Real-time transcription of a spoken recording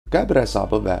Qəbr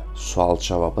əzabı və sual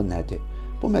cavabı nədir?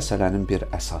 Bu məsələnin bir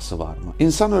əsası varmı?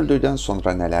 İnsan öldükdən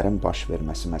sonra nələrin baş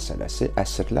verməsi məsələsi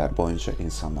əsrlər boyunca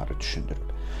insanları düşündürüb.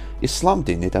 İslam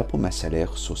dini də bu məsələyə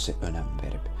xüsusi önəm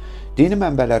verib. Dini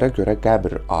mənbələrə görə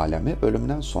qəbr aləmi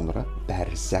ölümdən sonra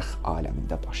bərzəx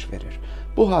aləmində baş verir.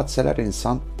 Bu hadisələr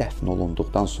insan dəfn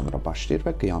olunduqdan sonra başlayır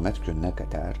və qiyamət gününə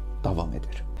qədər davam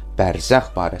edir.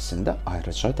 Bərzəx barəsində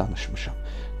ayrıca danışmışam.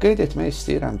 Qeyd etmək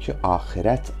istəyirəm ki,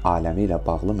 axirət aləmi ilə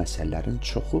bağlı məsələlərin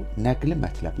çoxu nəqli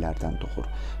mətləblərdən doğur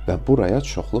və buraya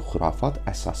çoxlu xurafat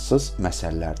əsassız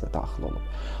məsələlər də daxil olub.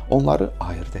 Onları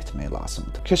ayırd etmək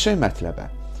lazımdır. Keçək mətləbə.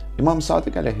 İmam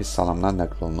Sadiq əleyhissalamdan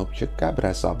nəql olunub ki, qəbr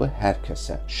əzabı hər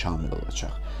kəsə şamil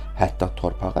olacaq, hətta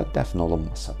torpağa dəfn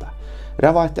olunmasa da.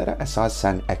 Rəvayətlərə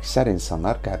əsasən əksər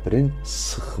insanlar qəbrin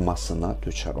sıxmasına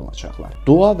düçar olacaqlar.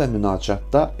 Dua və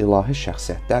münacatda ilahi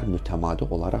şəxsiyyətlər mütəmadi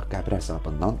olaraq qəbr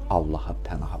əzabından Allaha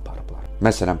pənah aparıblar.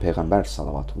 Məsələn, Peyğəmbər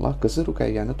sallallahu qızı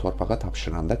Rüqəyyəni torpağa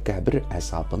tapşıranda qəbr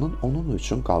əzabının onun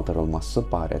üçün qaldırılması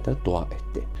barədə dua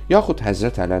etdi. Yaxud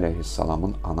Həzrət Əli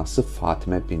əleyhissalamın anası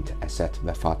Fatimə bint Əsəd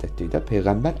vəfat etdikdə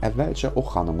Peyğəmbər əvvəlcə o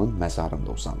xanımın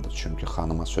məzarında uzandı. Çünki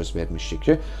xanıma söz vermişdi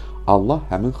ki, Allah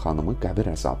həmin xanımı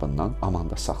qəbir əzabından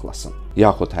amanda saxlasın.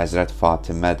 Yaxud Həzrət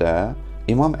Fatimə də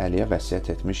İmam Əliyə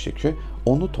vəsiyyət etmişdi ki,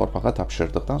 onu torpağa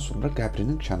tapşırdıqdan sonra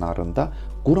qəbrinin kənarında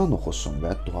Quran oxusun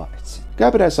və dua etsin.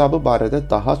 Qəbr əzabı barədə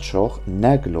daha çox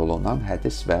nəql olunan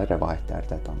hədis və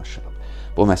rəvayətlərdə danışılıb.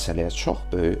 Bu məsələyə çox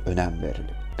böyük önəm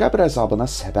verilib. Qəbr əzabına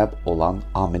səbəb olan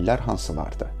amillər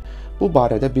hansılardır? Bu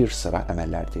barədə bir sıra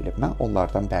əməllər deyilib. Mən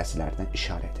onlardan bəzilərinə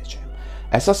işarə edəcəyim.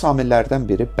 Əsas amillərdən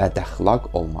biri bədəxlaq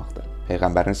olmaqdır.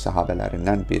 Peyğəmbərin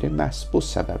səhabələrindən biri məhz bu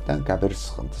səbəbdən qəbir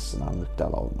sıxıntısına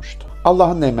mübtəla olmuşdu.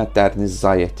 Allahın nemətlərini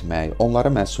zayi etmək,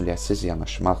 onlara məsuliyyətsiz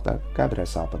yanaşmaq da qəbir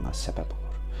əzabına səbəb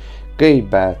olur.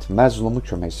 Qeybət, məzlumu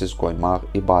köməksiz qoymaq,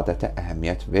 ibadətə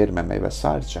əhəmiyyət verməmək və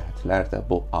sair cəhətlər də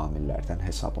bu amillərdən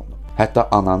hesab olunur. Hətta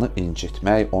ananı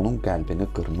incitmək, onun qəlbini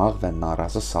qırmaq və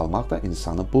narazı salmaq da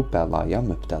insanı bu bəlaya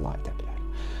mübtəla edə bilər.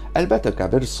 Əlbəttə,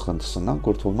 qəbir sıxıntısından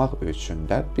qurtulmaq üçün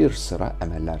də bir sıra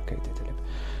əməllər qeyd edilib.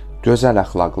 Gözəl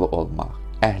əxlaqlı olmaq,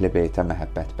 əhl-i beytə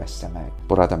məhəbbət bəsləmək.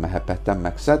 Burada məhəbbətdən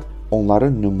məqsəd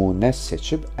onları nümunə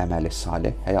seçib əməli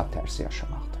salih həyat tərzi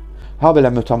yaşamaqdır.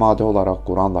 Habelə mütəmadi olaraq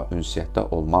Quranla ünsiyyətdə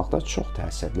olmaq da çox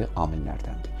təsirli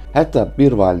amillərdəndir. Hətta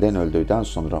bir valideyn öldükdən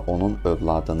sonra onun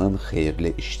övladının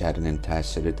xeyirli işlərinin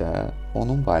təsiri də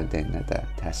onun valideyninə də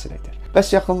təsir edir.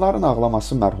 Bəs yaxınların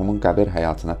ağlaması mərhumun qəbir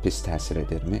həyatına pis təsir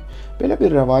edirmi? Belə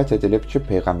bir rəvayət edilib ki,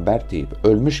 Peyğəmbər deyib,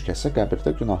 ölmüş kəsə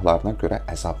qəbirdə günahlarına görə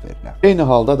əzab verilər. Eyni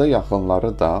halda da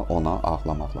yaxınları da ona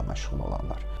ağlamaqla məşğul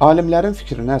olarlar. Alimlərin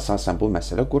fikrinə əsasən bu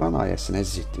məsələ Quran ayəsinə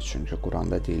ziddir. Çünki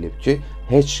Quranda deyilib ki,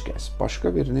 heç kəs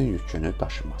başqa birinin yükünü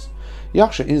daşımaz.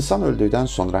 Yaxşı, insan öldükdən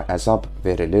sonra əzab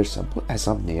verilirsə, bu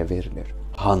əzab nəyə verilir?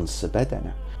 Hansı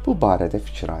bədənə? Bu barədə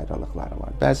fikir ayrılıqları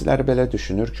var. Bəziləri belə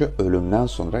düşünür ki, ölümdən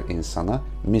sonra insana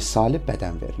misali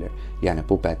bədən verilir. Yəni,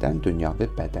 bu bədən dünyavi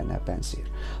bədənə bənzəyir.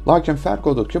 Lakin fərq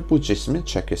odur ki, bu cismin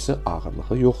çəkisi,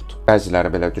 ağırlığı yoxdur.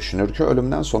 Bəziləri belə düşünür ki,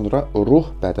 ölümdən sonra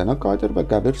ruh bədənə qayıdır və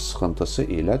qəbir sıxıntısı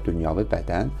ilə dünyavi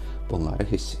bədən bunları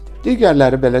hiss edir.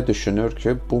 Digərləri belə düşünür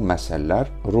ki, bu məsələlər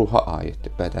ruha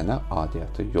aiddir, bədənə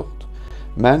adiyyatı yoxdur.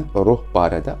 Mən ruh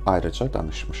barədə ayrıca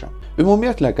danışmışam.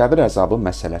 Ümumiyyətlə, qəbir əzabı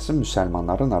məsələsi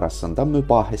müsəlmanların arasında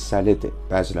mübahisəlidir.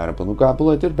 Bəziləri bunu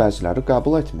qəbul edir, bəziləri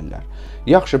qəbul etmirlər.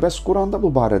 Yaxşı, bəs Quranda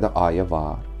bu barədə ayə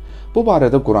var. Bu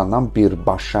barədə Qurandan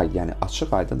birbaşa, yəni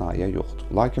açıq-aydın ayə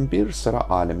yoxdur. Lakin bir sıra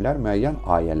alimlər müəyyən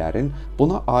ayələrin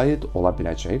buna aid ola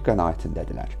biləcəyi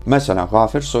qənaətindədirlər. Məsələn,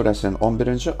 Qafir surəsinin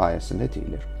 11-ci ayəsində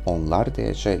deyilir. Onlar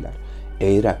deyəcəklər,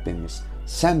 ey Rəbbimiz,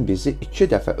 sən bizi 2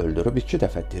 dəfə öldürüb 2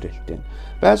 dəfə diriltdin.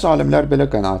 Bəzi alimlər belə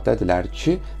qənaətdədirlər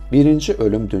ki, birinci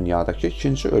ölüm dünyadakı,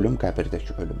 ikinci ölüm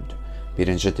qəbirdəki ölümdür.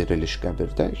 Birinci diriliş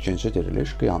qəbirdə, ikinci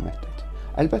diriliş qiyamətdədir.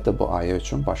 Əlbəttə, bu ayə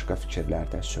üçün başqa fikirlər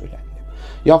də söylənilib.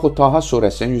 Yaxud Taha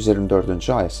surəsinin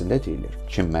 124-cü ayəsində deyilir,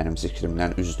 kim mənim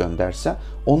zikrimdən üz döndərsə,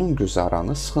 onun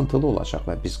güzaranı sıxıntılı olacaq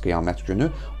və biz qiyamət günü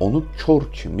onu kör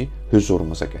kimi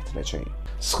hüzurumuza gətirəcəyik.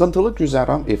 Sıxıntılı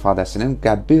güzəran ifadəsinin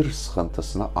qəbir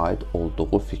sıxıntısına aid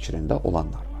olduğu fikrində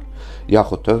olanlar var.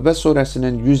 Yaxud Tövbə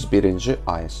surəsinin 101-ci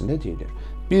ayəsində deyilir,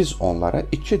 biz onlara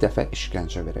 2 dəfə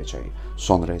işgəncə verəcəyik,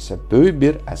 sonra isə böyük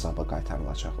bir əzaba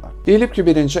qaytarılacaqlar. Deyilib ki,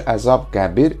 birinci əzab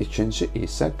qəbir, ikinci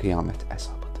isə qiyamət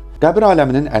əzabıdır. Qəbir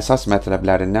aləminin əsas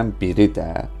mətləblərindən biri də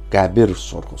qəbir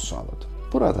sorğu-sualıdır.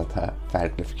 Burada da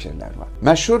fərqli fikirlər var.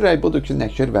 Məşhur rəy budur ki,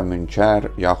 Nəkir və Münkər,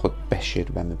 yaxud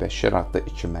Bəşir və Mübəşşir adlı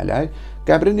 2 mələk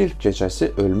qəbrin ilk gecəsi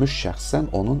ölmüş şəxsdən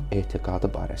onun etiqadı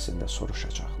barəsində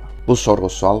soruşacaqlar. Bu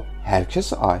sorğu-sual hər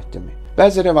kəsə aiddirmi?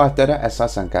 Bəzi rivayətlərə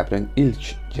əsasən qəbrin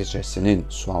ilk gecəsinin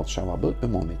sual-cavabı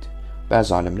ümumidir.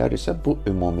 Bəzi alimlər isə bu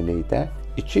ümumilikdə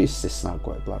 2 istisna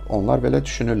qoyublar. Onlar belə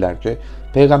düşünürlər ki,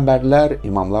 peyğəmbərlər,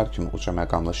 imamlar kimi uca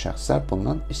məqamlı şəxslər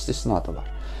bundan istisnadılar.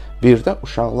 Bir də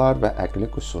uşaqlar və əqli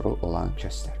qüsuru olan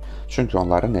kəslər. Çünki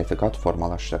onların etiqad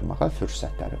formalaşdırmağa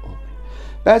fürsətləri olmuyor.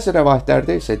 Bəzi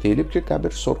rəvayətlərdə isə deyilib ki,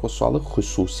 qəbir sorğu-sualı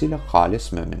xüsusilə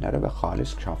xalis möminlərə və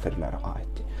xalis kafirlərə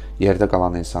aiddir. Yerdə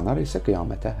qalan insanlar isə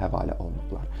qiyamətə həvalə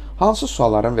olunublar. Hansı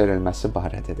sualların verilməsi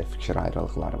barədə də fikir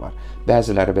ayrılıqları var.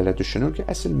 Bəziləri belə düşünür ki,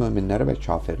 əsl möminlərə və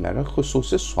kafirlərə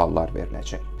xüsusi suallar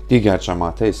veriləcək. Digər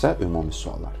cəmaata isə ümumi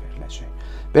suallar veriləcək.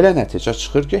 Belə nəticə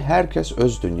çıxır ki, hər kəs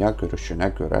öz dünya görüşünə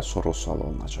görə soru-sual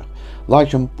olunacaq.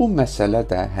 Lakin bu məsələ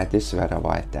də hədis və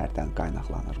rəvayətlərdən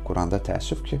qaynaqlanır. Quranda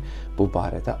təəssüf ki, bu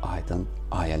barədə aydın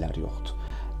ayələr yoxdur.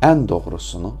 Ən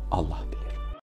doğrusunu Allah bilir.